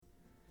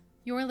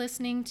You're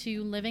listening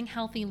to Living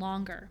Healthy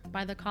Longer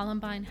by the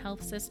Columbine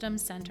Health System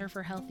Center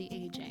for Healthy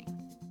Aging.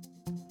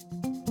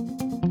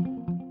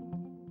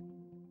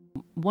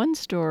 One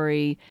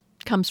story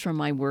comes from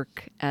my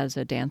work as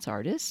a dance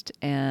artist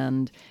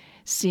and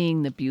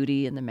seeing the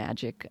beauty and the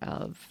magic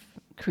of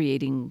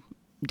creating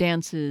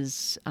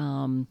dances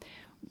and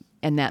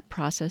that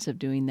process of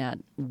doing that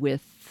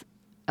with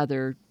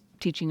other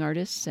teaching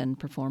artists and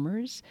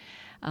performers,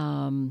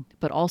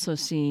 but also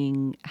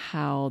seeing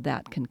how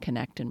that can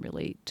connect and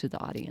relate to the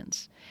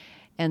audience.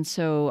 And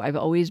so I've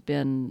always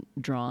been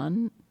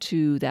drawn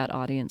to that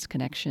audience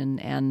connection,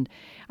 and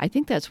I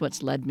think that's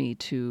what's led me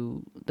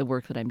to the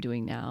work that I'm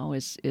doing now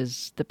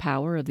is the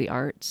power of the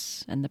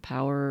arts and the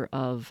power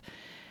of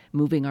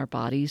moving our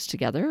bodies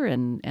together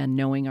and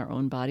knowing our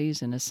own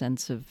bodies in a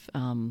sense of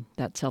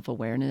that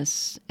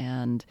self-awareness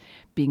and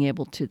being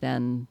able to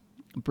then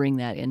bring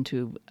that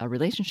into a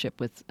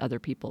relationship with other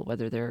people,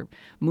 whether they're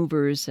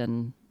movers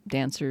and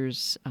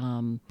dancers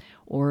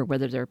or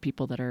whether they're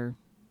people that are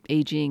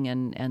aging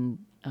and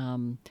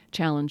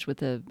challenged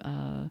with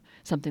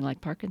something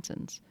like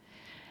Parkinson's.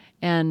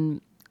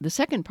 And the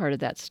second part of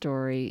that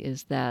story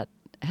is that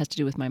has to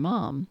do with my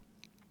mom,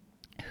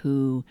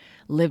 who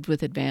lived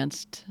with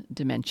advanced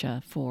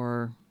dementia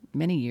for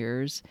many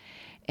years.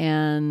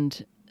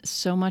 And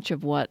so much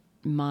of what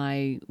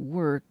my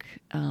work,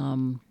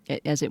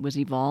 as it was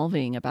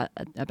evolving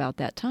about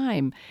that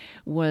time,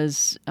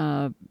 was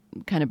kind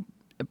of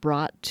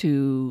brought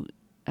to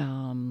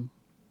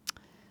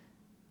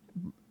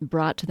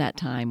that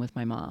time with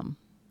my mom.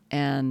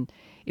 And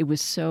it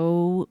was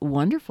so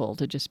wonderful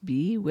to just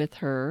be with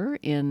her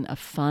in a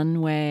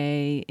fun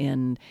way,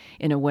 in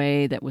a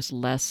way that was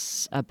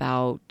less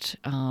about,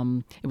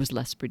 it was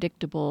less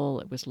predictable,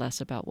 it was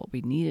less about what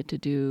we needed to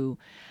do,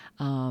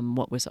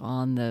 what was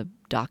on the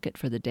docket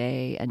for the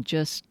day, and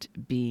just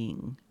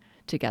being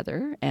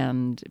together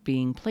and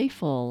being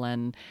playful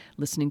and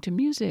listening to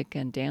music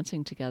and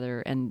dancing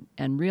together and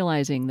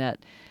realizing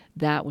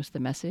that was the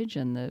message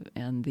and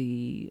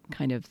the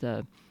kind of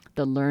the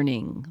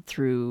learning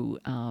through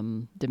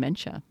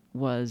dementia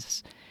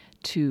was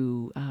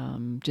to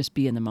just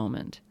be in the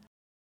moment.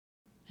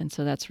 And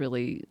so that's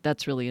really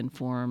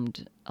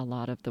informed a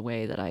lot of the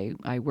way that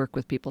I work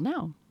with people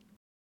now.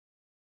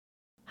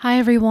 Hi,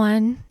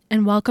 everyone,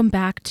 and welcome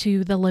back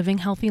to the Living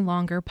Healthy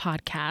Longer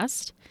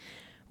podcast.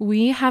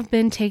 We have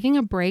been taking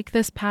a break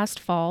this past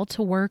fall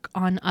to work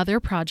on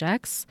other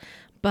projects,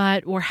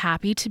 but we're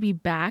happy to be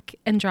back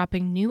and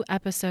dropping new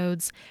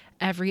episodes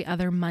every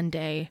other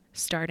Monday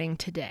starting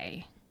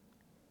today.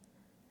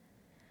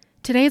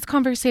 Today's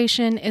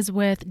conversation is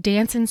with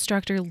dance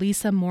instructor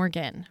Lisa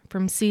Morgan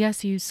from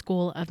CSU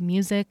School of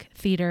Music,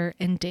 Theater,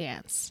 and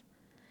Dance.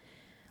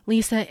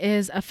 Lisa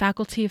is a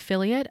faculty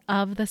affiliate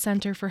of the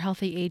Center for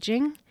Healthy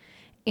Aging,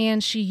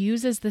 and she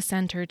uses the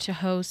center to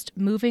host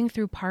Moving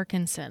Through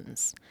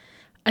Parkinson's,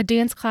 a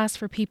dance class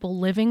for people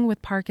living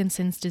with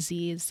Parkinson's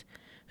disease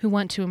who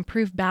want to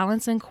improve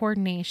balance and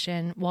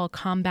coordination while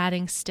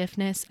combating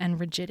stiffness and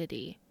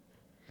rigidity.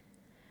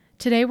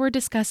 Today we're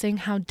discussing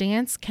how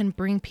dance can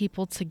bring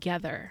people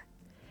together,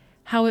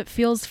 how it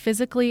feels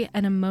physically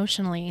and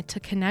emotionally to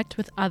connect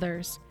with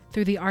others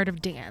through the art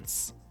of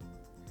dance.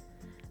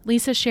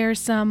 Lisa shares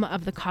some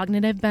of the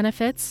cognitive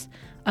benefits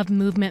of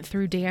movement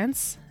through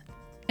dance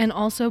and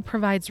also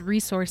provides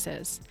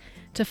resources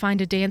to find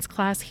a dance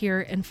class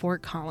here in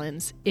Fort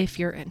Collins if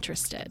you're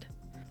interested.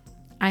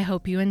 I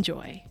hope you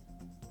enjoy.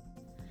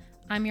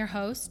 I'm your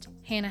host,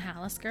 Hannah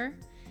Hallisker,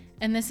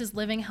 and this is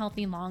Living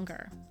Healthy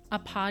Longer, a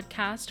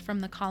podcast from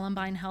the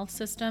Columbine Health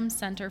System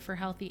Center for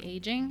Healthy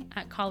Aging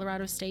at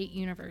Colorado State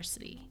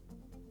University.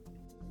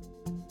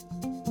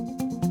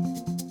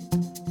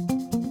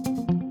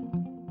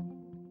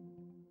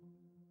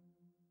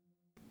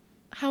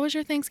 How was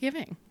your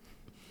Thanksgiving?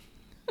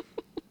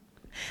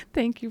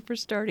 Thank you for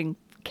starting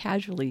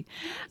casually.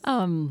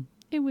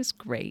 It was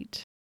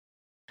great.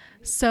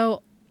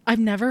 So I've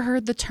never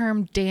heard the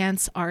term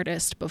dance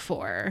artist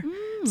before.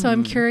 So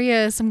I'm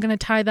curious, I'm going to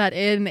tie that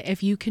in.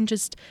 If you can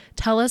just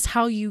tell us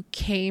how you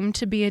came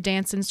to be a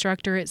dance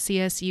instructor at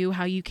CSU,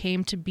 how you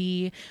came to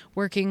be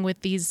working with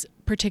these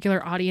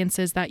particular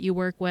audiences that you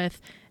work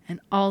with,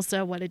 and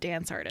also what a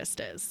dance artist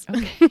is.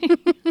 Okay.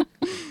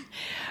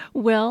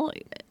 Well,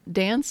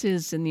 dance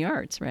is in the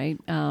arts, right?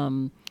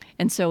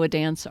 And so a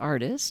dance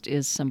artist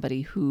is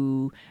somebody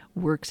who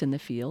works in the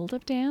field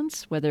of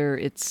dance, whether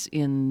it's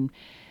in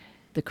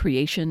the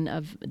creation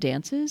of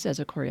dances as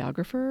a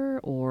choreographer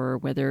or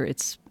whether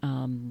it's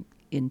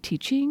in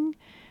teaching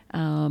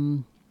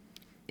and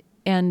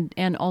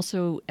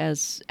also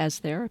as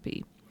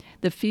therapy.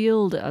 The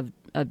field of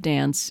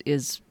dance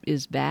is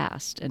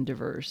vast and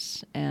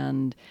diverse,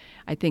 and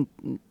I think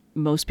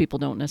most people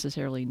don't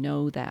necessarily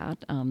know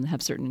that,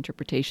 have certain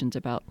interpretations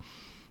about,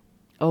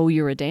 oh,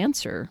 you're a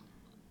dancer.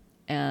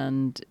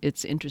 And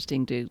it's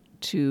interesting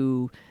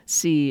to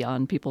see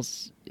on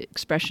people's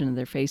expression of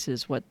their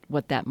faces what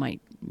that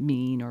might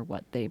mean or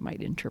what they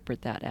might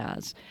interpret that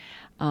as.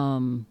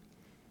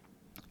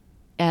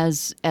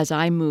 As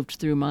I moved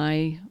through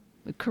my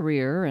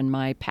career and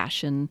my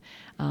passion.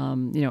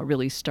 It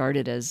really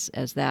started as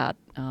that,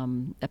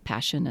 a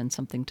passion and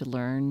something to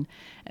learn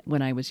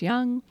when I was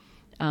young.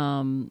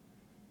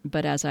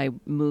 But as I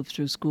moved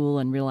through school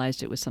and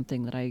realized it was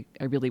something that I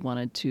really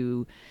wanted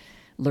to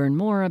learn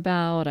more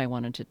about, I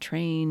wanted to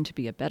train to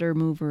be a better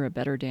mover, a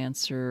better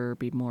dancer,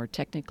 be more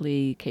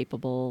technically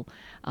capable,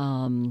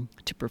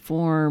 to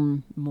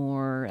perform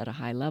more at a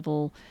high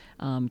level,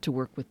 to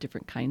work with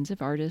different kinds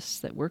of artists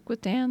that work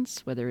with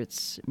dance, whether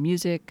it's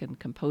music and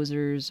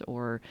composers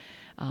or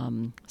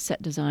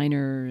set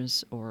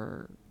designers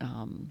or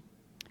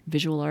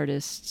visual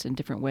artists in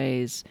different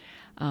ways.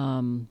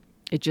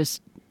 It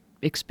just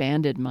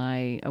expanded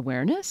my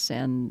awareness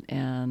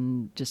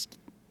and just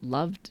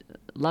loved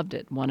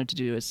it, wanted to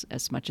do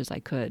as much as I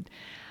could.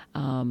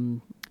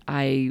 When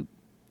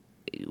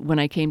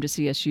I came to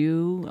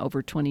CSU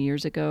over 20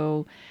 years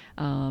ago,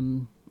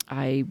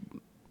 I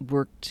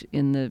worked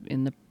in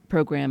the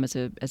program as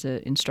a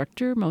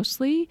instructor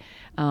mostly.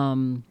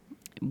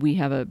 We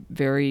have a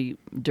very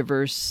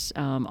diverse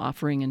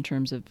offering in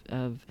terms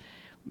of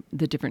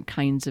the different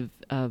kinds of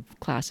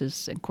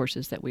classes and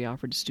courses that we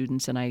offer to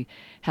students, and I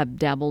have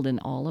dabbled in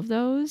all of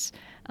those.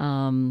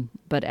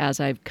 But as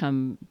I've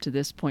come to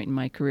this point in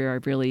my career,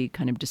 I've really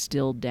kind of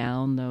distilled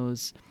down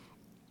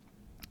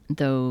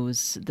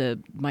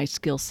my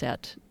skill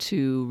set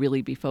to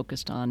really be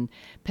focused on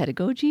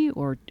pedagogy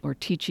or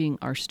teaching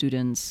our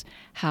students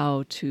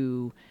how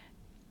to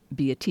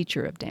be a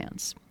teacher of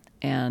dance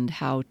and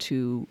how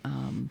to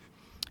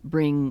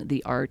bring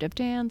the art of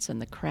dance and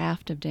the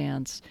craft of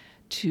dance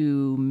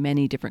to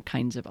many different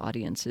kinds of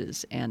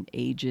audiences and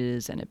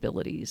ages and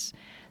abilities.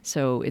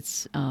 So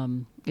it's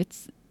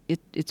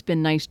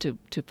been nice to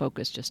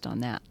focus just on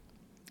that.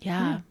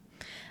 Yeah.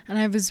 And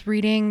I was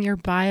reading your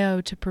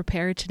bio to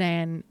prepare today,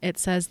 and it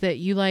says that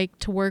you like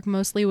to work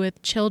mostly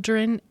with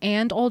children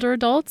and older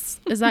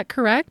adults. Is that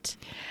correct?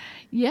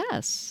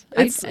 Yes.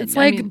 It's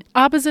like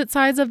opposite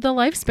sides of the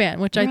lifespan,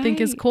 which I think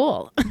is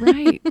cool.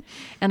 Right.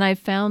 And I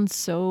found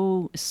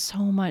so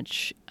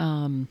much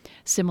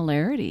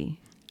similarity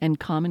and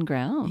common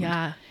ground.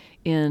 Yeah.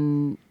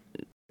 When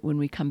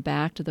we come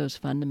back to those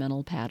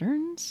fundamental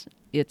patterns,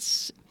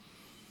 it's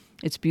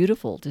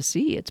beautiful to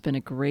see. It's been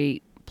a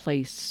great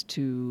place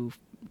to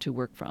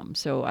work from.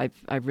 So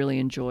I've really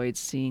enjoyed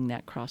seeing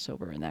that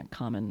crossover and that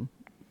common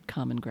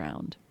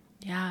ground.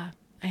 Yeah.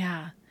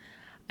 Yeah.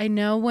 I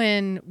know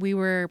when we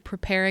were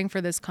preparing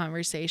for this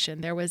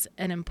conversation, there was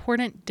an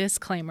important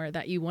disclaimer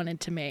that you wanted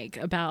to make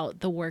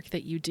about the work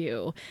that you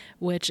do,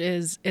 which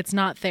is it's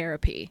not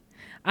therapy.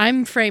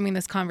 I'm framing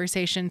this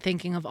conversation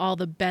thinking of all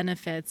the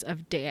benefits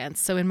of dance.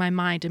 So in my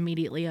mind,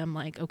 immediately, I'm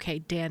like, okay,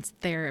 dance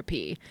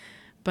therapy.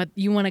 But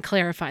you want to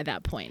clarify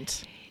that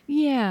point.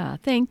 Yeah,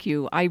 thank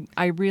you. I'm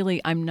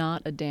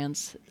not a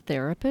dance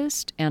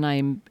therapist, and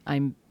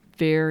I'm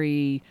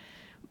very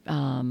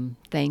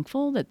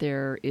thankful that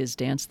there is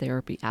dance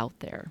therapy out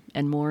there,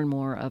 and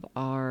more of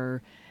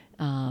our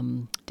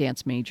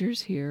dance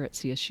majors here at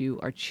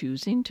CSU are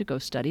choosing to go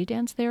study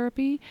dance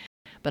therapy,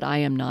 but I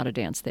am not a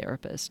dance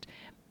therapist.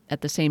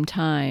 At the same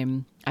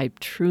time, I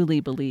truly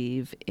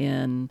believe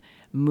in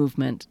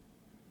movement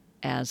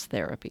as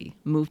therapy.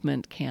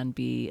 Movement can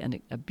be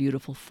a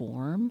beautiful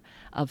form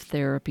of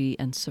therapy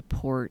and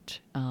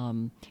support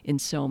in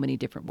so many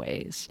different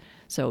ways.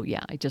 So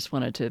yeah, I just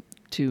wanted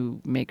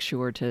to make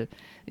sure that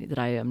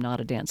I am not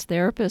a dance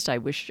therapist. I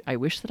wish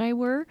that I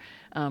were.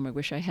 I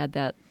wish I had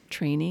that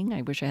training.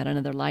 I wish I had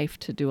another life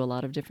to do a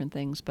lot of different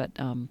things. But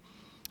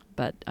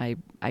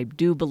I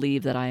do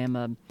believe that I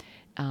am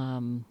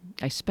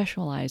I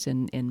specialize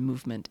in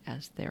movement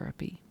as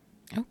therapy.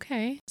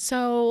 Okay.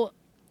 So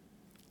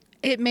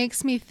it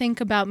makes me think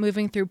about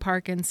moving through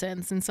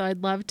Parkinson's. And so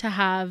I'd love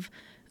to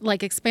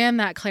expand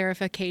that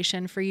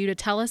clarification for you to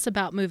tell us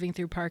about moving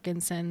through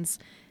Parkinson's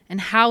and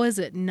how is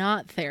it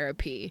not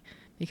therapy?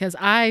 Because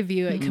I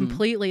view it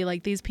completely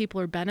like these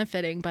people are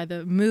benefiting by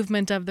the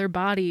movement of their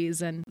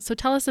bodies. And so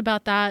tell us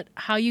about that,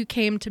 how you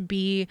came to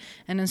be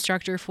an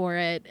instructor for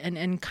it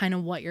and kind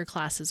of what your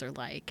classes are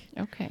like.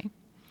 Okay.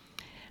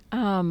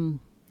 And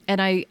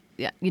I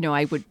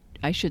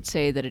should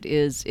say that it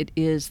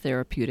is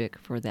therapeutic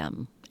for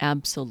them.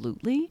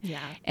 Absolutely. Yeah.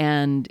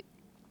 And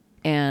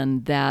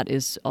that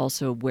is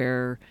also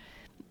where,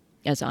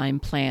 as I'm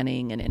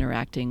planning and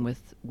interacting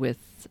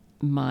with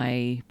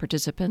my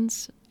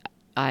participants,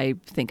 I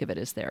think of it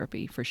as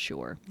therapy for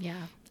sure.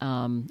 Yeah.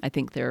 I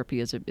think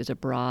therapy is a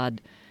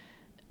broad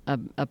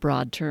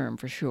term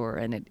for sure,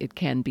 and it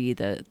can be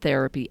the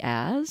therapy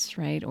as,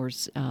 right, or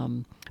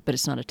but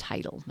it's not a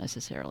title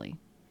necessarily.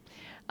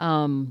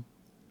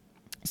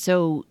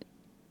 So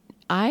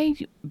I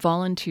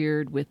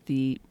volunteered with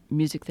the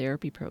music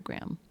therapy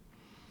program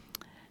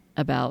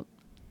about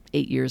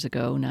 9 years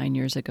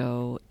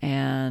ago,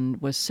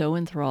 and was so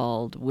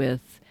enthralled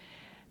with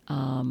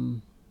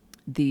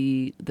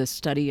the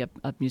study of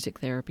music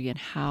therapy and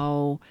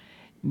how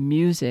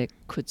music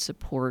could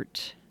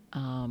support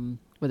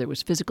whether it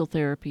was physical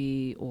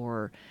therapy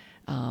or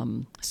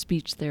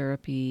speech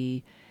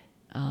therapy,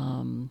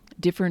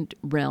 different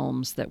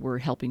realms that were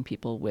helping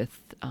people with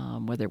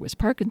whether it was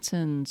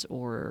Parkinson's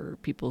or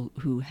people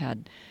who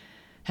had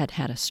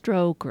a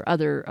stroke or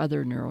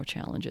other neuro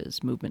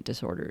challenges, movement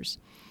disorders.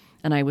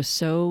 And I was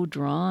so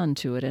drawn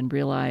to it and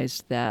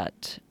realized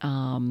that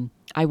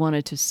I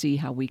wanted to see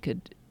how we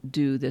could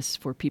do this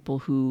for people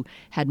who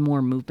had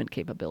more movement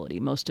capability.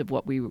 Most of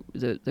what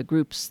the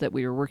groups that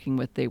we were working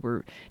with, they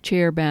were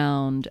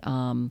chair-bound,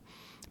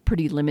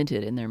 pretty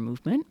limited in their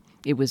movement.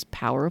 It was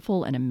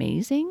powerful and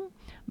amazing,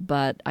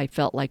 but I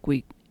felt like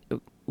we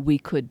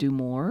could do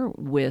more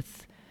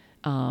with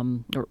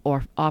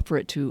or offer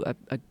it to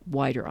a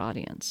wider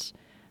audience.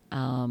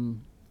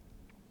 And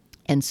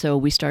so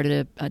we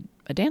started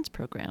a dance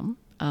program,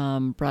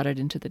 brought it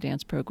into the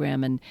dance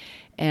program,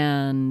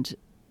 and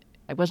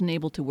I wasn't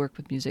able to work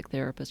with music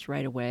therapists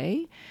right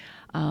away,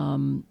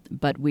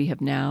 but we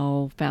have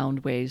now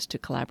found ways to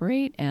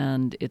collaborate,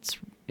 and it's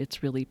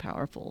really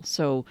powerful.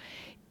 So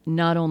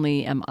not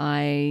only am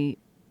I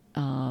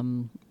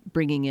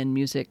bringing in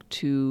music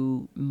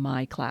to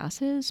my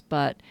classes,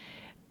 but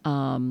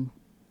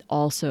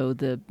also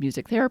the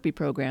music therapy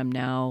program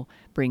now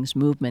brings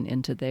movement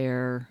into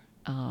their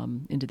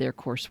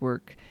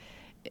coursework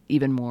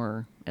even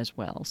more as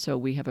well. So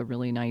we have a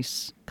really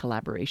nice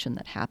collaboration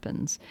that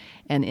happens.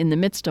 And in the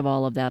midst of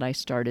all of that, I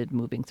started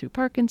moving through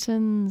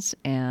Parkinson's,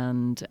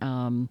 and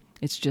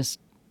it's just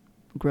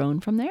grown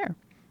from there.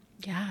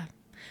 Yeah.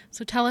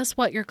 So tell us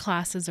what your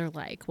classes are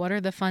like. What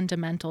are the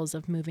fundamentals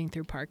of moving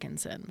through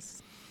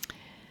Parkinson's?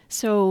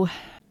 So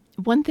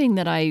one thing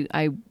that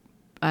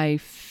I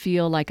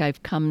feel like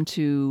I've come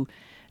to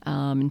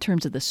in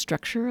terms of the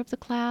structure of the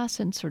class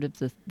and sort of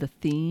the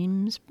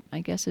themes, I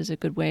guess is a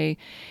good way,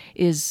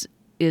 is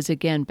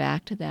again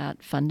back to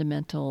that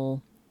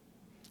fundamental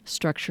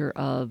structure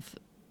of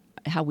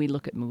how we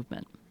look at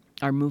movement,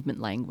 our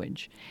movement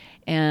language.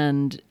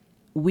 And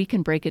we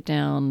can break it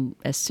down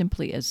as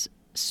simply as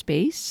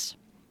space,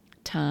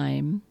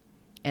 time,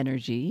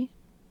 energy,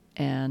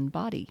 and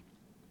body.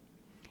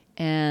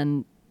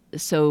 And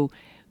so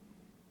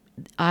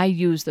I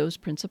use those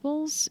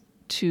principles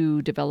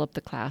to develop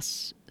the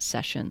class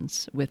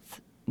sessions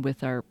with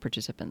our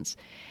participants.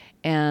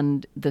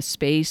 And the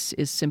space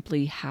is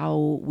simply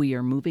how we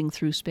are moving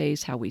through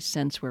space, how we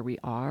sense where we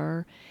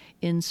are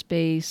in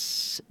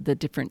space, the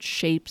different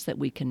shapes that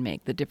we can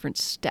make, the different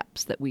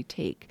steps that we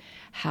take.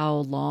 How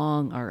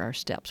long are our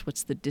steps?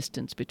 What's the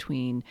distance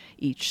between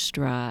each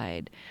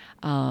stride?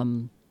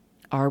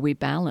 Are we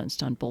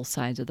balanced on both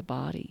sides of the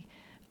body?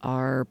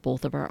 Are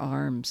both of our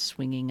arms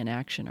swinging in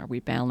action? Are we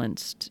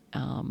balanced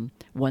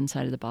one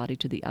side of the body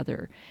to the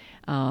other?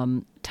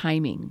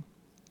 Timing.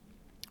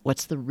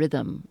 What's the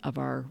rhythm of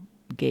our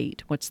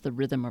gait? What's the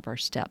rhythm of our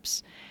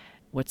steps?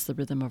 What's the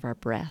rhythm of our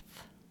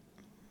breath?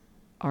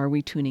 Are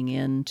we tuning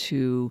in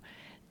to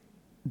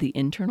the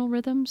internal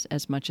rhythms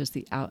as much as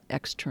the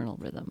external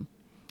rhythm?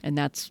 And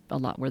that's a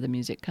lot where the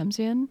music comes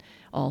in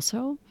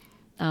also.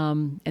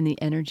 And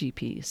the energy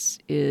piece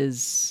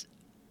is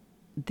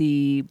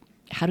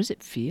how does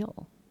it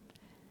feel?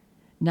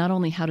 Not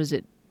only how does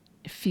it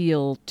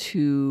feel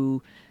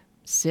to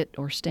sit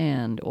or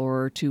stand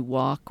or to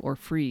walk or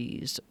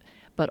freeze,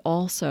 but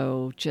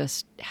also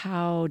just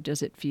how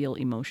does it feel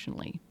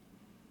emotionally?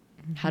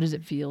 Mm-hmm. How does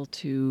it feel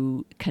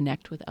to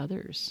connect with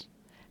others?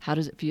 How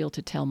does it feel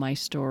to tell my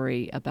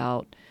story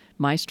about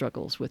my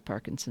struggles with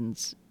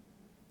Parkinson's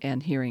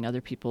and hearing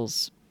other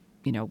people's,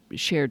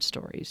 shared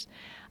stories?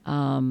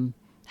 How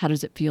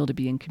does it feel to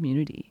be in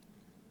community?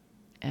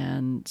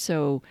 And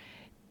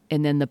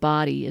then the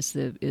body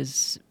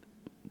is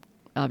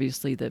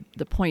obviously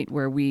the point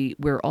where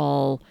we're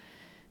all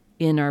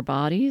in our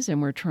bodies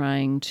and we're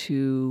trying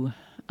to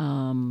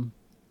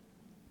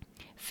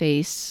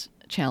face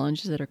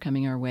challenges that are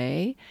coming our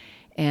way.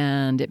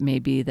 And it may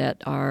be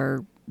that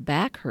our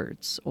back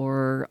hurts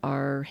or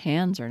our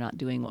hands are not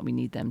doing what we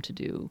need them to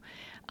do.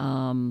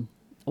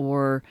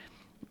 Or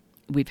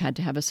we've had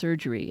to have a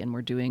surgery and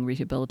we're doing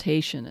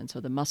rehabilitation, and so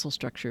the muscle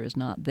structure is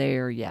not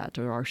there yet,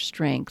 or our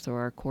strength or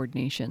our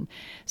coordination.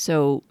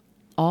 So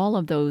all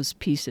of those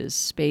pieces,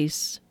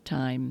 space,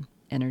 time,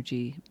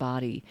 energy,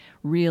 body,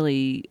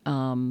 really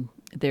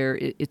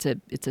it's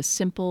a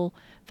simple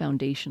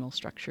foundational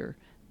structure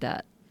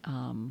that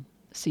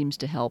seems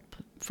to help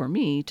for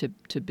me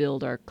to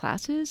build our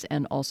classes,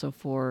 and also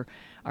for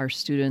our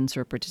students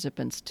or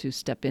participants to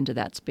step into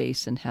that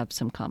space and have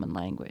some common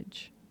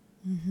language.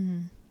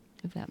 Mm-hmm.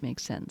 If that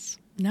makes sense.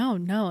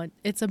 No,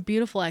 it's a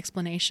beautiful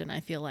explanation,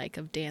 I feel like,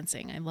 of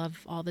dancing. I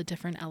love all the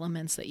different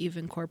elements that you've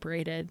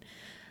incorporated.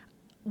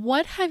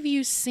 What have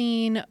you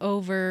seen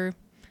over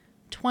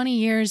 20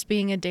 years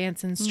being a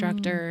dance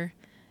instructor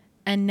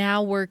and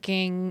now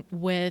working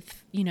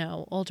with,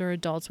 older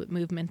adults with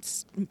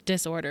movement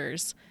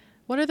disorders?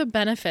 What are the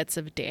benefits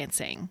of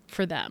dancing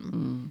for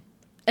them?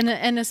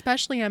 And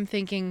especially I'm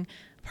thinking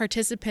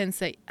participants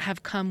that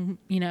have come,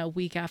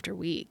 week after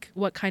week.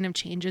 What kind of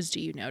changes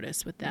do you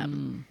notice with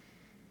them?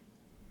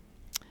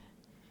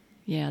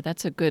 Yeah,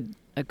 that's a good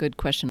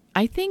question.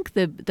 I think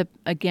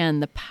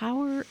the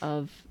power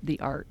of the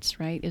arts,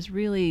 right, is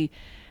really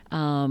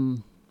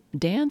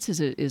Dance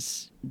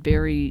is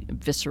very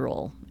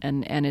visceral,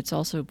 and it's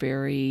also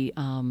very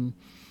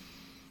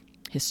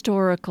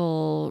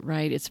historical,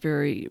 right? It's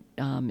very,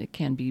 it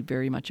can be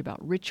very much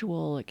about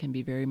ritual. It can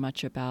be very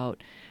much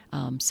about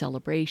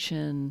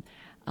celebration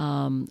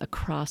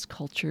across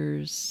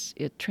cultures.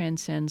 It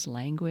transcends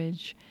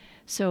language.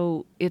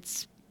 So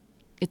it's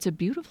a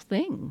beautiful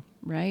thing,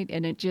 right?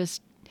 And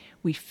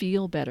we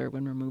feel better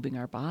when we're moving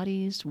our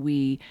bodies.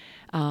 We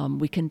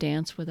can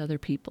dance with other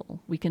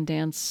people. We can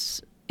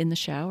dance in the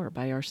shower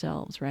by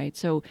ourselves, right?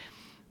 So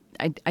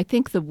I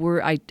think the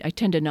word, I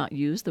tend to not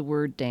use the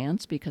word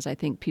dance because I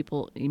think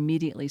people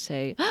immediately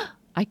say, "Ah,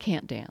 I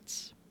can't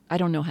dance. I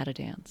don't know how to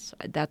dance.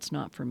 That's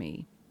not for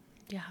me."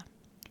 Yeah.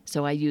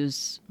 So I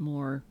use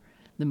more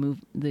the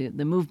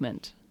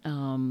movement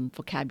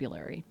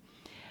vocabulary.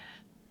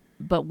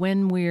 But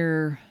when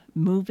we're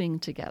moving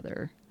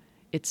together,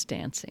 it's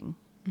dancing,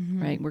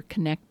 right? We're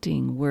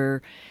connecting.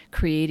 We're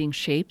creating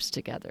shapes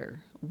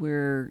together.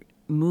 We're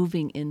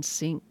moving in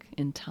sync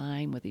in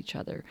time with each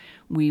other.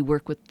 We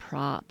work with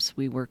props.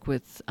 We work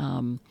with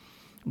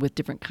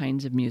different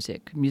kinds of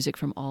music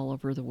from all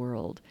over the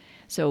world.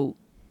 So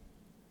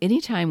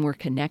anytime we're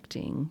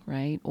connecting,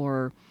 right,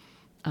 or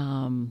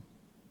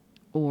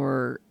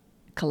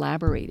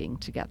collaborating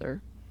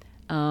together,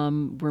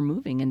 we're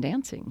moving and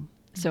dancing.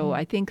 So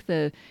I think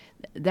the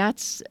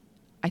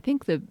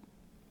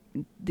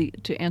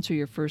to answer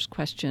your first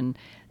question,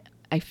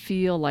 I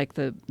feel like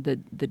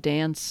the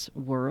dance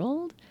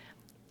world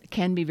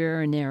can be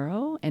very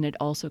narrow, and it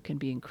also can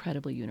be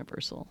incredibly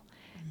universal.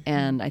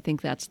 And I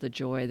think that's the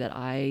joy that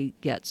I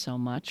get so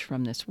much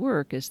from this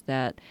work, is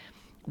that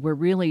we're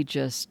really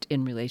just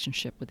in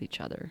relationship with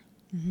each other,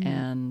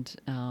 and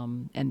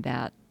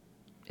that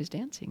is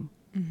dancing.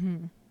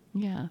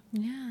 Yeah.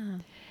 Yeah.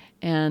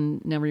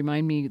 And now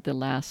remind me the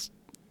last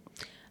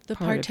The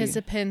part of you.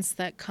 participants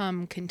that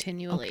come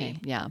continually. Okay.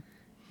 Yeah.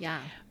 Yeah.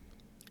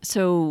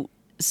 So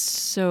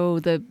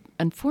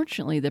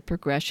unfortunately the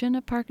progression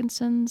of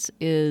Parkinson's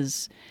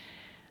is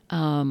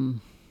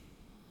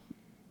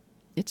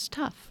it's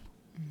tough,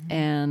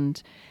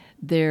 and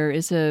there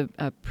is a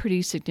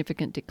pretty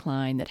significant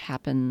decline that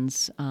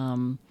happens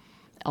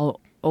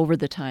over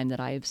the time that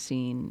I have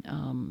seen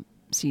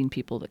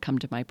people that come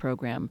to my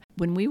program.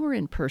 When we were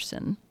in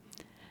person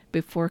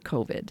before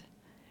COVID,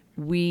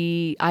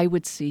 I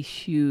would see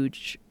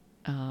huge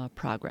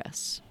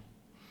progress.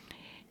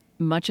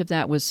 Much of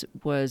that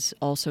was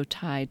also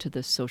tied to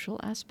the social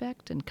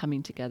aspect and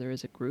coming together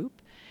as a group,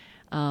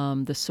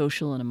 the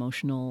social and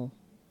emotional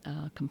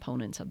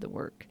components of the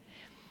work.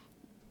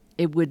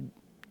 It would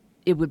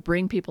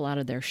bring people out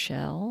of their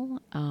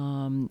shell.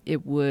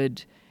 It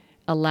would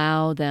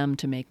allow them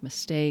to make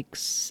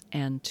mistakes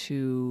and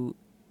to,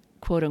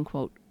 quote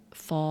unquote,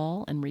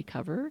 fall and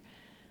recover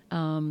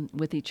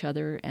with each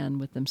other and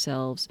with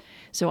themselves.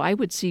 So I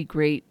would see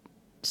great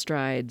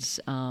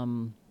strides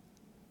and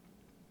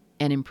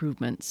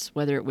improvements,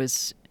 whether it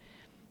was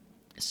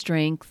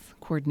strength,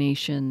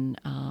 coordination,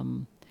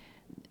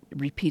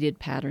 repeated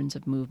patterns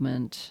of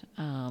movement,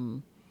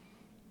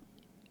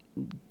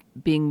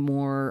 being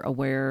more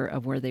aware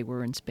of where they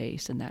were in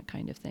space and that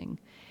kind of thing.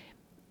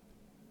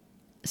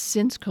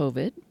 Since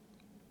COVID,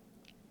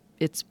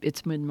 it's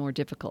been more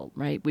difficult,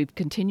 right? We've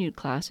continued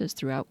classes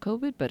throughout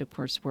COVID, but of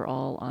course we're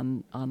all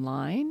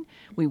online.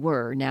 We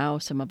were. Now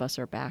some of us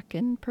are back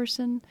in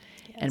person,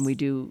 and we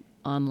do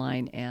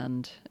online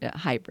and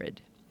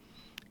hybrid,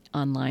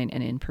 online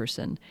and in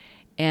person.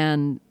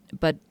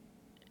 But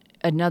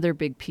another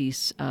big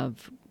piece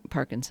of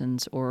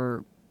Parkinson's,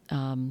 or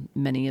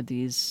many of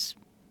these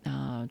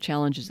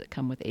challenges that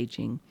come with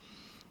aging,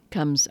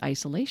 comes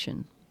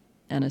isolation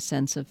and a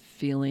sense of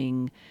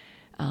feeling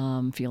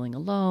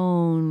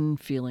alone,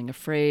 feeling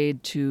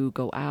afraid to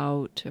go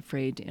out,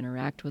 afraid to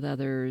interact with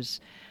others,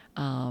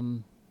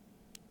 and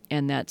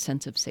that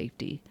sense of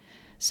safety.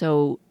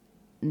 So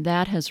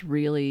that has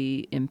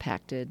really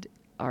impacted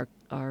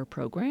our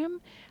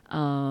program,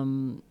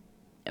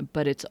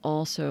 but it's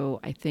also,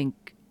 I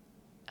think,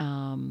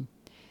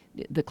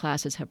 the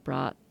classes have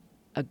brought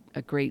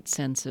a great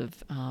sense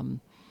of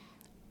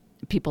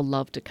people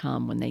love to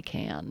come when they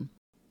can.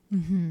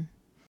 Mm-hmm.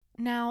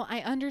 Now,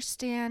 I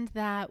understand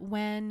that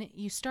when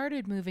you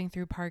started moving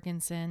through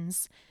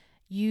Parkinson's,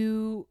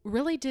 you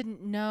really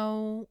didn't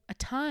know a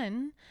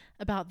ton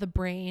about the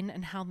brain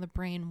and how the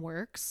brain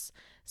works.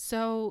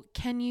 So,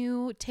 can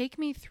you take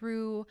me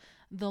through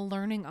the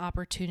learning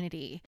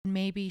opportunity and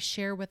maybe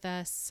share with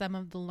us some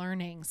of the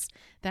learnings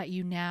that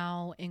you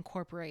now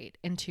incorporate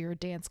into your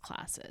dance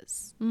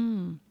classes?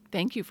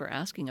 Thank you for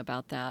asking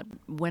about that.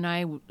 When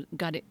I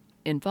got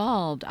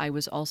involved, I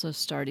was also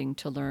starting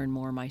to learn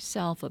more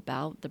myself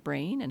about the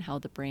brain and how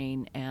the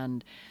brain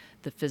and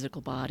the physical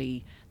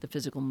body, the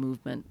physical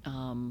movement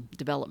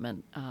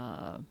development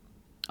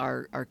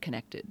are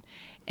connected.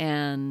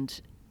 And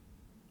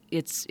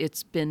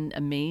it's been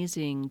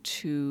amazing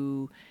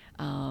to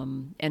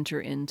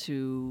enter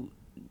into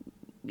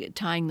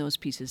tying those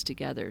pieces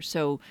together.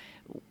 So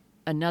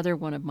another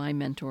one of my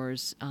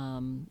mentors,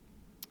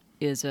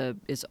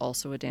 is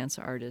also a dance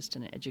artist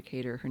and an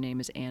educator. Her name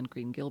is Anne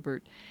Green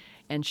Gilbert,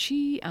 and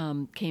she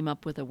came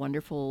up with a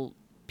wonderful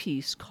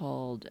piece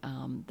called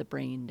The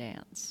Brain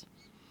Dance.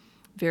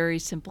 Very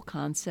simple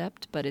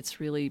concept, but it's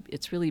really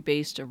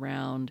based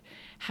around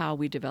how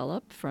we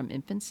develop from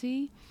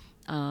infancy,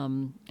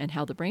 and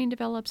how the brain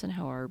develops, and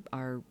how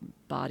our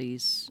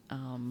bodies,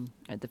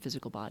 the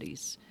physical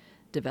bodies,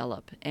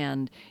 develop.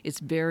 And it's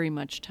very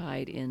much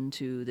tied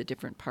into the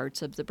different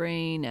parts of the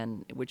brain,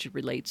 and which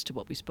relates to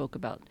what we spoke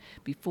about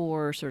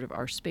before, sort of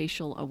our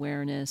spatial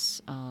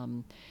awareness,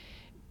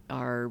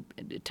 are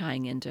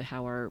tying into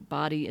how our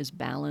body is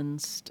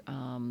balanced,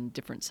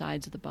 different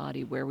sides of the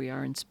body, where we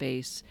are in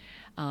space,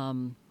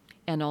 and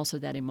also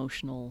that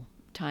emotional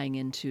tying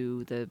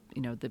into the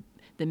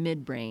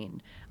midbrain,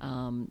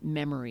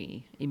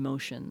 memory,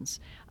 emotions,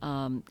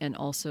 and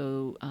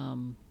also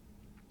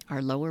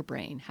our lower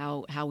brain,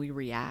 how we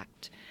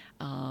react,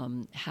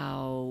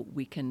 how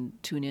we can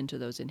tune into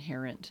those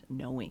inherent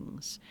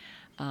knowings.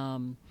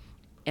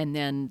 And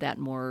then that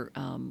more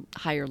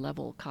higher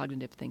level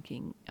cognitive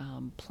thinking,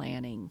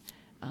 planning,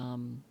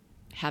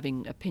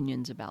 having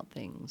opinions about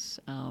things.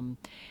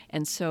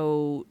 And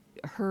so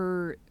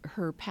her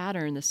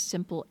pattern, the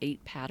simple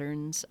 8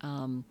 patterns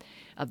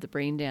of the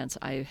brain dance,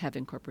 I have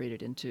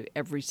incorporated into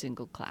every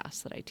single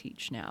class that I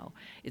teach now.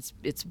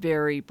 It's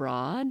very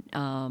broad,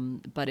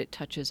 but it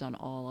touches on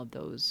all of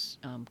those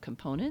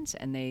components,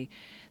 and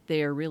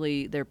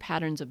they're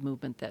patterns of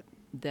movement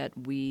that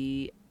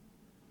we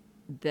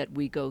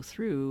go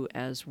through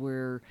as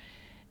we're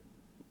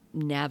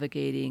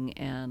navigating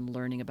and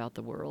learning about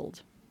the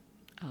world.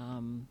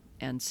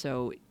 And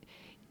so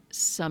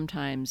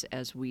sometimes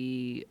as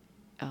we,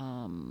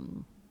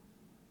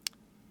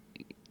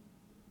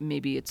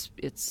 maybe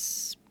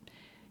it's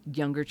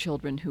younger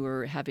children who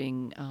are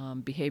having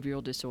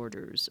behavioral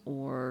disorders,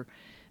 or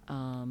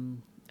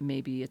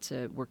maybe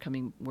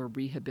we're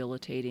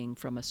rehabilitating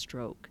from a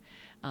stroke.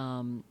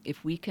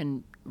 If we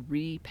can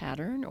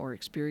re-pattern or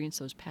experience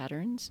those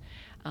patterns,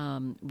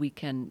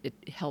 it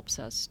helps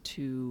us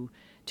to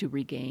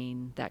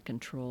regain that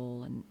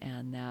control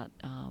and that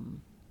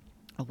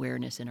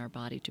awareness in our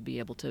body to be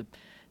able to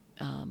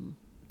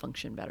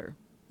function better.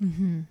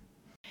 Mm-hmm.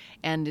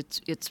 And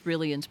it's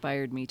really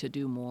inspired me to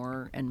do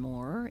more and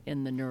more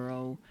in the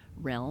neuro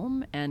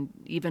realm. And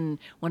even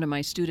one of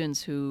my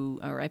students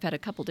I've had a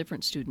couple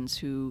different students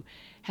who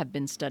have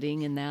been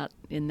studying in that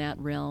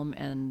realm.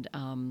 And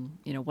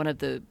one of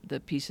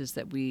the pieces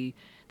that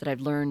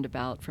I've learned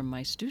about from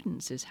my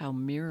students is how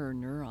mirror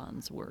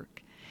neurons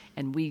work.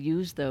 And we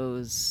use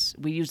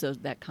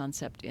that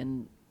concept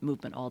in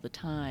movement all the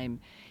time,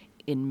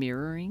 in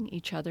mirroring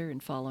each other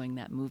and following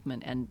that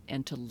movement,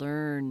 and to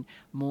learn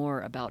more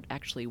about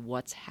actually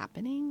what's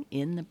happening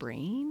in the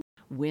brain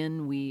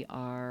when we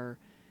are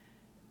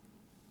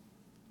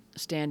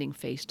standing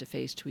face to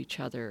face to each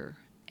other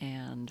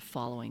and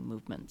following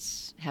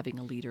movements, having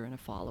a leader and a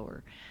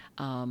follower.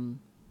 And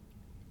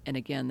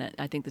again,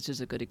 I think this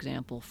is a good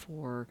example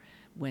for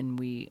when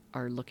we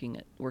are looking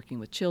at working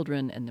with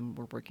children, and then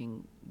we're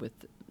working with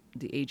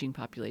the aging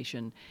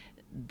population.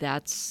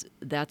 That's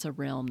a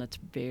realm that's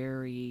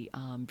very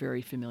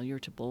very familiar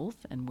to both,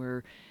 and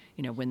we're,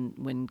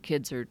 when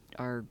kids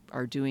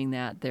are doing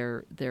that,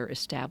 they're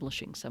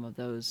establishing some of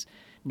those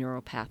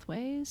neural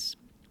pathways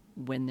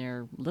when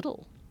they're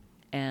little,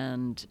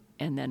 and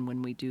then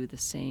when we do the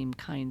same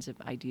kinds of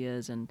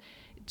ideas and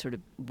sort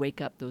of wake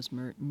up those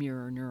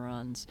mirror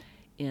neurons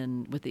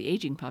with the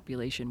aging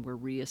population, we're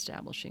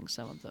reestablishing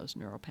some of those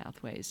neural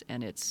pathways,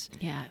 and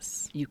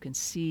yes, you can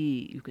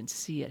see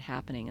it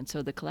happening. And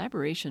so the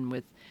collaboration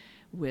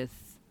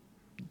with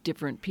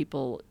different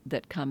people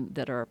that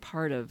are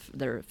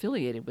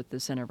affiliated with the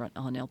Center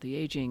on Healthy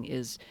Aging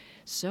is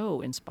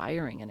so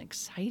inspiring and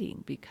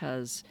exciting,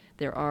 because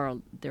there are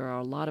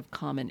a lot of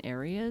common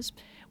areas.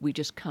 We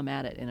just come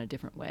at it in a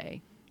different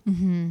way.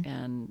 Mm-hmm.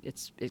 And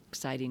it's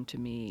exciting to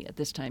me at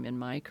this time in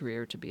my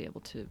career to be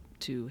able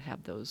to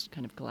have those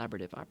kind of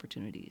collaborative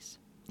opportunities.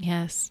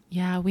 Yes.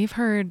 Yeah. We've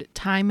heard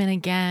time and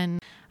again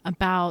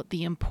about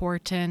the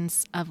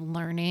importance of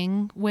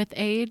learning with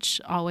age,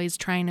 always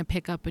trying to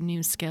pick up a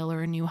new skill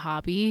or a new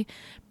hobby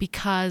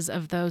because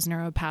of those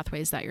neural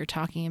pathways that you're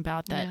talking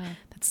about.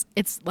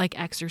 It's like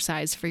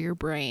exercise for your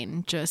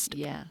brain, just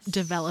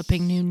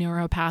developing new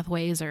neural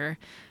pathways or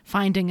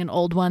finding an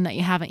old one that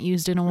you haven't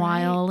used in a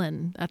while.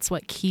 And that's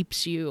what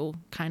keeps you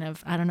kind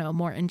of,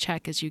 more in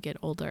check as you get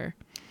older.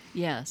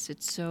 Yes,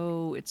 it's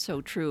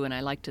so true. And I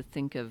like to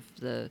think of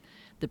the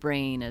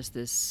brain as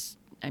this,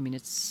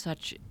 it's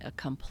such a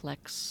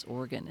complex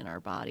organ in our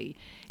body,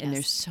 and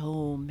there's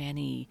so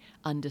many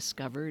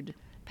undiscovered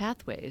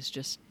pathways,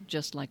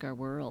 just like our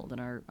world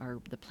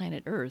and the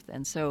planet Earth.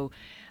 And so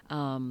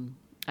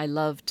I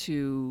love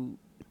to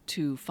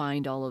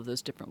find all of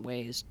those different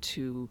ways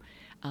to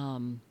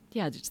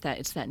it's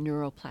that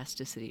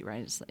neuroplasticity,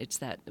 right? It's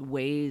that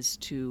ways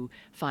to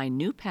find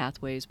new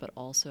pathways, but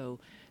also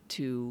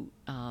to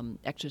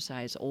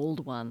exercise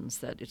old ones,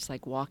 that it's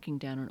like walking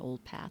down an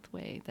old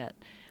pathway that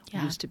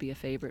used to be a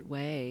favorite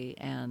way,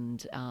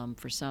 and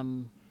for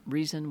some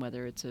reason,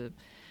 whether it's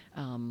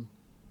um,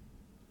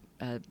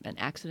 an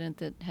accident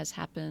that has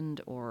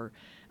happened, or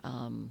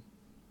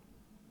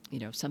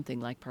something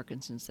like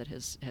Parkinson's that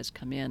has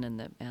come in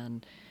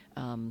and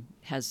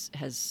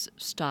has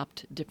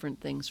stopped different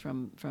things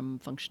from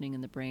functioning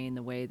in the brain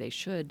the way they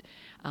should.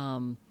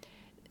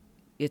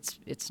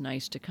 It's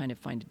nice to kind of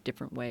find a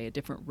different way, a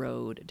different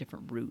road, a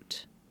different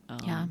route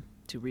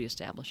to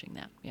reestablishing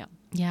that. Yeah.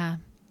 Yeah.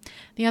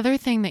 The other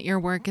thing that your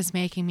work is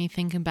making me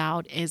think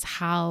about is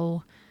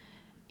how,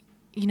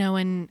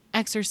 in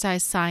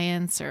exercise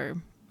science,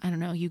 or I don't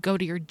know, you go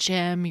to your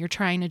gym, you're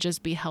trying to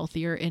just be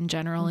healthier in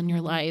general in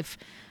your life.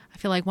 I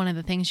feel like one of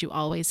the things you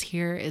always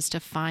hear is to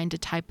find a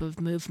type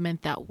of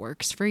movement that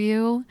works for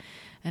you,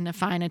 and to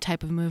find a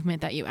type of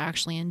movement that you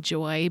actually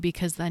enjoy,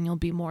 because then you'll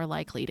be more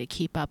likely to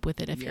keep up with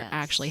it if you're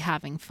actually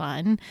having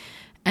fun.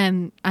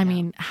 And I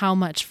mean, how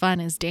much fun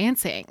is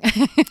dancing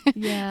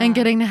and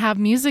getting to have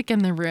music in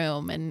the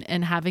room,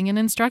 and having an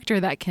instructor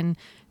that can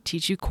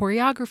teach you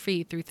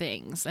choreography through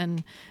things.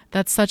 And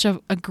that's such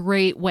a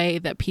great way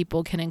that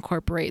people can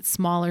incorporate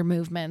smaller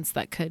movements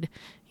that could,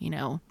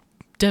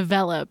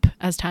 develop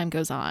as time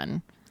goes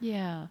on.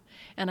 Yeah,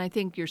 and I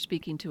think you're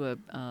speaking to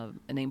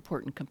an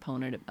important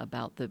component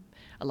about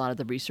a lot of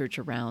the research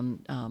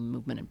around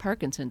movement in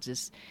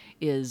Parkinson's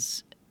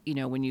is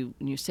when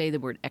you say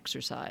the word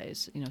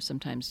exercise,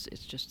 sometimes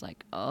it's just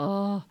like,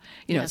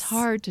 it's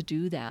hard to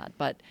do that,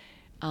 but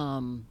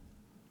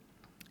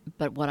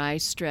what I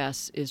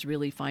stress is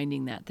really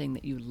finding that thing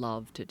that you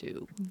love to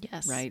do.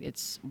 Yes. Right?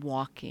 It's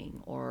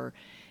walking, or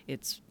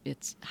it's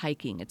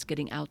hiking, it's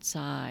getting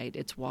outside,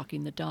 it's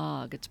walking the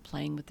dog, it's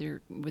playing with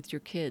your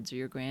kids or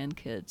your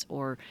grandkids,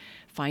 or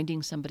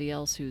finding somebody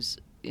else who's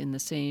in the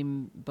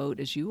same boat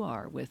as you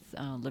are with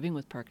living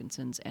with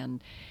Parkinson's,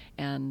 and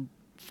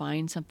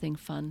find something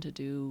fun to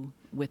do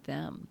with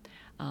them.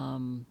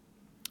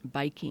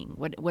 Biking,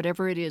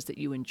 whatever it is that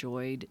you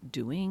enjoyed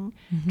doing,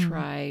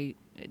 try.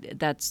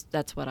 That's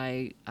what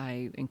I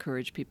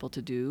encourage people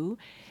to do.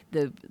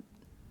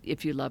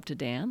 If you love to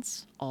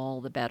dance,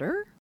 all the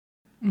better.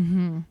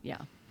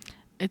 Yeah.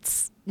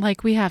 It's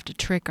like we have to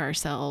trick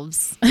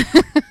ourselves. We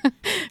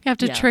have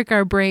to trick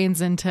our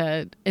brains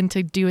into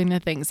doing the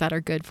things that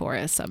are good for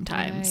us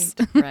sometimes.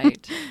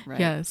 Right.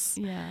 Yes.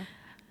 Yeah.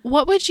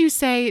 What would you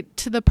say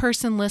to the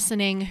person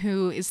listening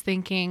who is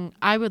thinking,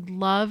 I would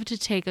love to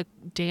take a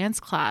dance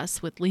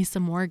class with Lisa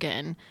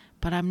Morgan,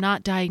 but I'm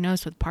not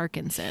diagnosed with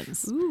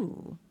Parkinson's?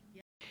 Ooh.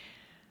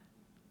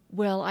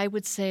 Well, I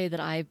would say that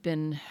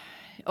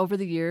over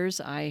the years,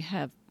 I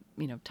have,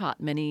 taught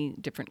many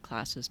different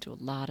classes to a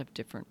lot of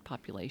different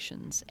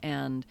populations.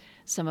 And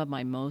some of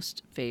my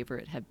most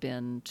favorite have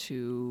been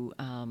to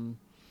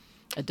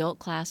adult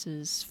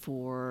classes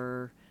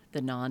for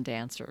the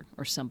non-dancer,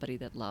 or somebody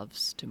that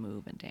loves to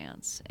move and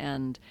dance.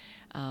 And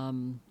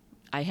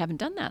I haven't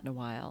done that in a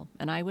while,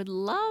 and I would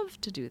love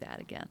to do that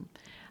again.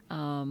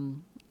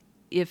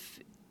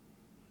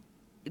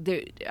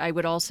 I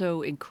would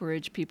also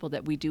encourage people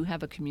that we do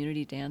have a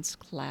community dance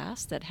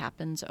class that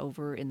happens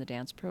over in the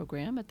dance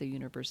program at the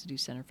University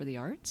Center for the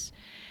Arts.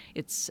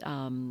 It's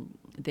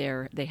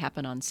they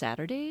happen on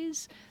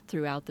Saturdays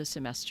throughout the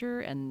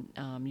semester, and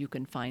you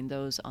can find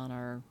those on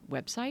our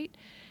website.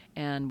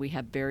 And we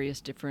have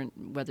various different,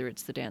 whether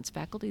it's the dance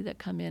faculty that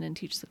come in and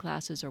teach the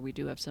classes, or we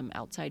do have some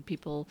outside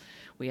people.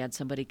 We had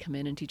somebody come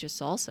in and teach a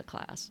salsa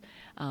class,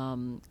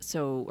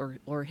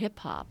 or hip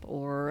hop,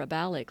 or a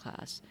ballet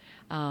class.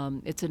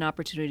 It's an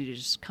opportunity to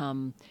just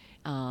come.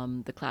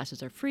 The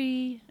classes are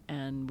free,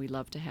 and we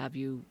love to have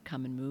you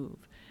come and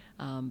move.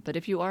 But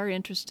if you are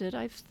interested,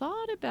 I've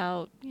thought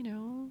about,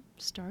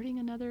 starting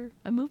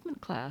a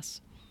movement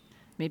class.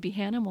 Maybe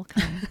Hannah will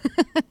come.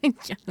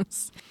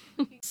 Yes.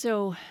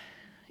 So,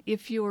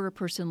 if you're a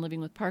person living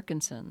with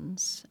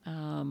Parkinson's,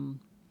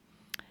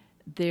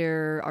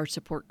 there are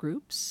support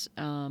groups.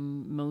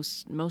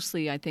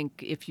 Mostly, I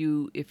think if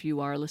you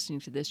are listening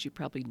to this, you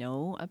probably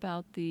know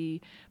about the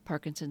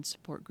Parkinson's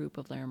Support Group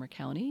of Larimer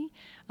County.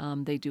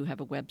 They do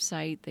have a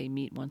website. They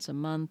meet once a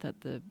month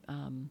at the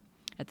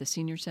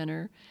senior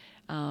center.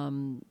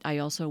 I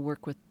also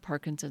work with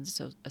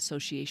Parkinson's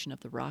Association of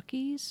the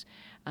Rockies.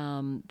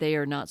 They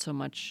are not so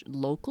much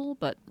local,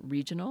 but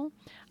regional,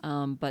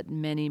 but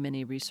many,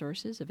 many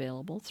resources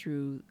available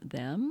through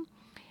them.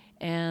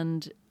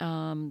 And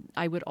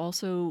I would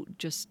also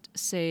just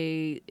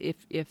say,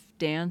 if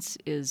dance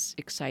is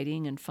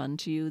exciting and fun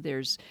to you,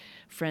 there's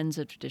Friends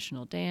of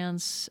Traditional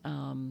Dance.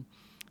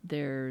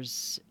 There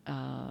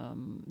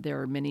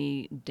are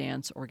many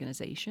dance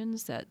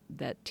organizations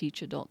that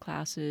teach adult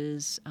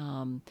classes.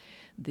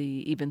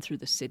 Even through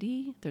the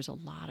city, there's a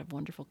lot of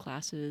wonderful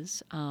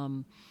classes.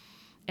 And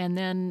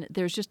then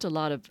there's just a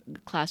lot of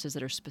classes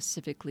that are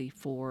specifically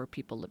for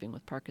people living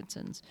with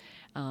Parkinson's.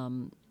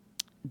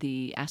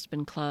 The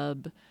Aspen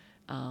Club,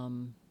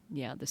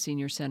 the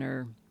Senior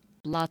Center,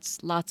 lots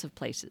of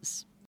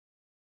places.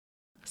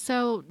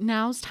 So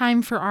now's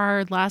time for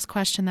our last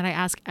question that I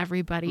ask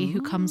everybody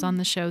who comes on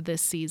the show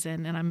this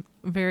season, and I'm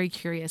very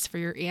curious for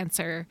your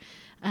answer.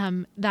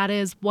 That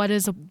is,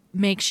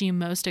 makes you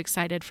most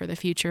excited for the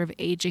future of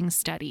aging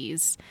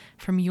studies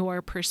from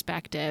your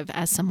perspective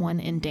as someone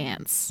in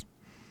dance?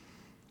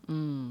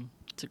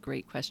 It's a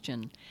great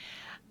question.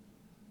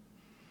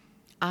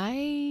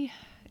 The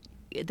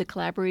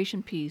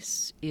collaboration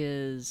piece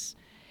is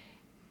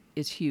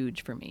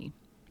huge for me.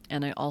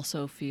 And I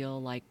also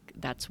feel like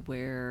that's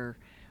where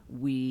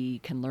we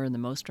can learn the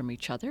most from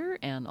each other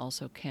and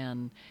also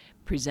can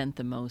present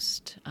the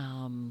most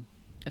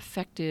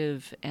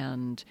effective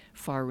and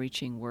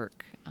far-reaching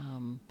work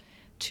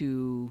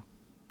to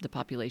the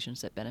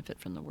populations that benefit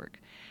from the work.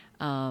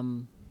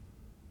 And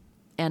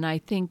I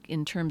think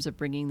in terms of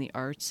bringing the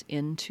arts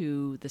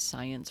into the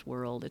science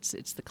world,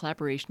 it's the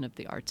collaboration of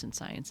the arts and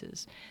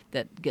sciences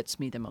that gets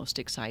me the most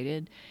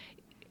excited.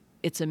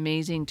 It's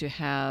amazing to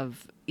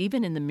have,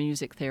 even in the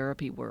music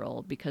therapy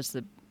world, because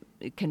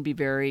it can be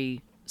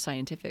very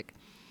scientific.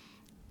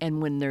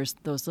 And when there's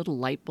those little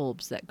light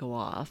bulbs that go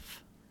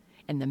off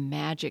and the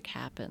magic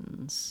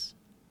happens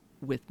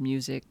with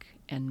music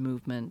and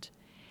movement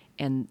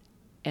and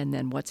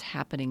then what's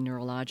happening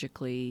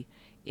neurologically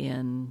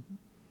in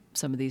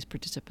some of these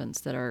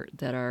participants that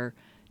are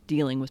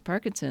dealing with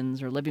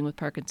Parkinson's or living with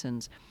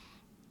Parkinson's,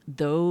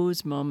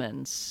 those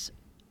moments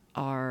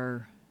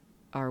are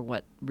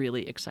what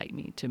really excite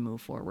me to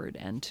move forward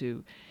and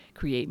to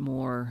create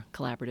more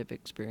collaborative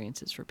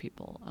experiences for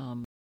people.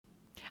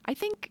 I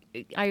think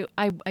I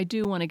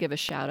do want to give a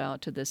shout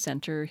out to the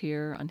Center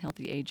here on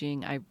Healthy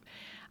Aging.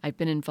 I've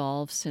been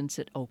involved since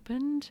it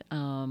opened.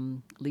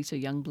 Lisa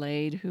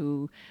Youngblade,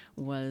 who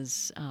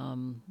was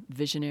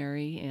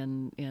visionary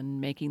in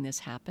making this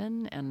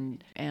happen,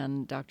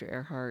 and Dr.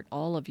 Earhart,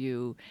 all of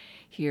you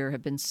here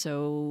have been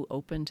so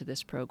open to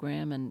this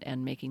program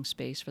and making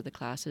space for the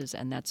classes,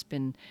 and that's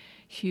been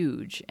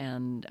huge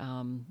and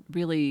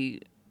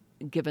really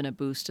given a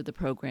boost to the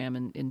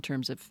program in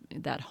terms of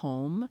that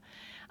home.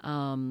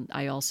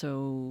 I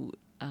also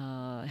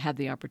have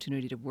the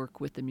opportunity to work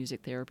with the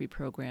music therapy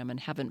program and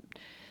haven't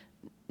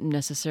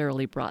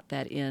necessarily brought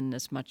that in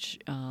as much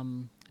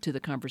to the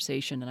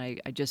conversation. And I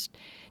just,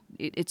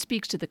 it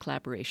speaks to the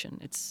collaboration.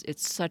 It's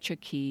such a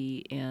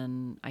key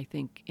I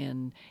think,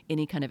 in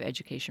any kind of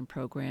education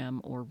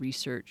program or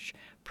research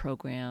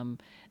program,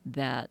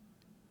 that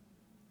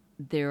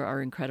there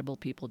are incredible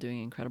people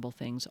doing incredible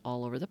things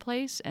all over the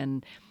place.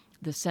 And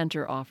the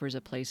center offers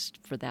a place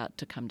for that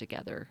to come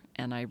together.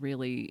 And I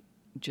really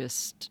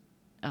just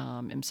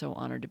am so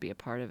honored to be a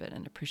part of it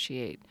and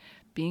appreciate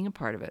being a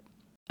part of it.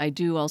 I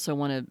do also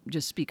want to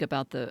just speak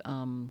about the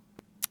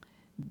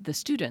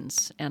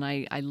students, and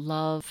I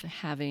love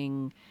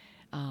having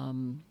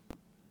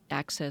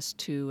access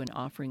to and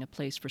offering a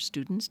place for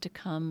students to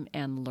come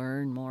and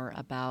learn more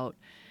about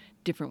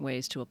different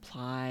ways to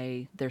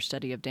apply their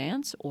study of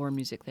dance or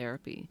music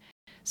therapy.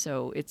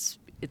 So it's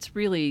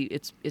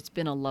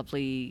been a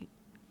lovely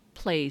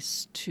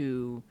place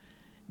to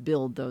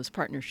build those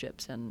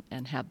partnerships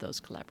and have those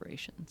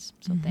collaborations.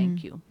 So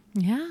thank you.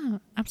 Yeah,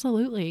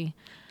 absolutely.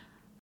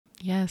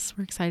 Yes,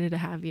 we're excited to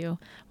have you.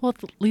 Well,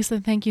 Lisa,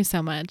 thank you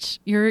so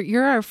much.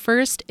 You're our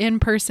first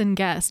in-person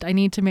guest. I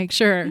need to make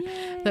sure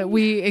that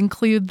we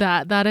include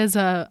that. That is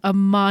a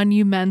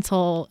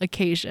monumental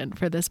occasion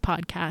for this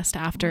podcast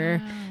after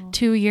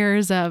 2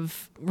 years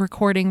of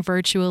recording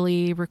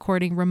virtually,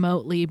 recording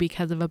remotely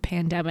because of a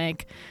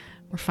pandemic.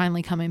 We're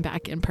finally coming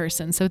back in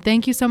person. So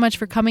thank you so much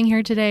for coming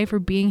here today, for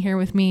being here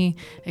with me,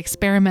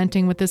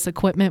 experimenting with this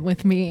equipment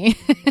with me,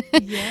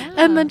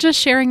 and then just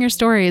sharing your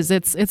stories.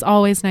 It's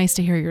always nice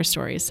to hear your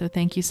stories. So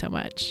thank you so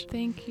much.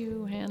 Thank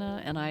you,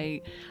 Hannah. And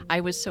I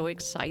was so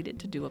excited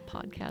to do a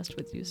podcast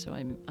with you. So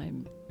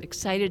I'm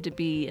excited to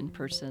be in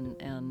person,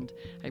 and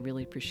I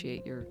really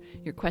appreciate your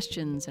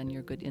questions and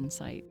your good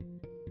insight.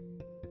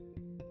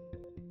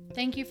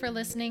 Thank you for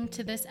listening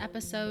to this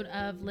episode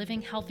of Living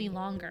Healthy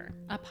Longer,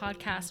 a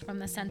podcast from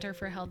the Center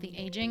for Healthy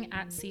Aging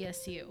at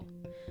CSU.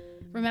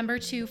 Remember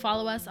to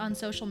follow us on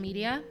social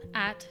media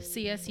at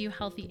CSU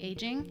Healthy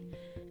Aging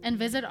and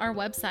visit our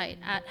website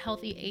at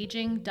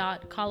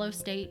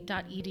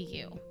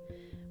healthyaging.colostate.edu.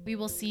 We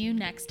will see you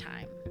next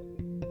time.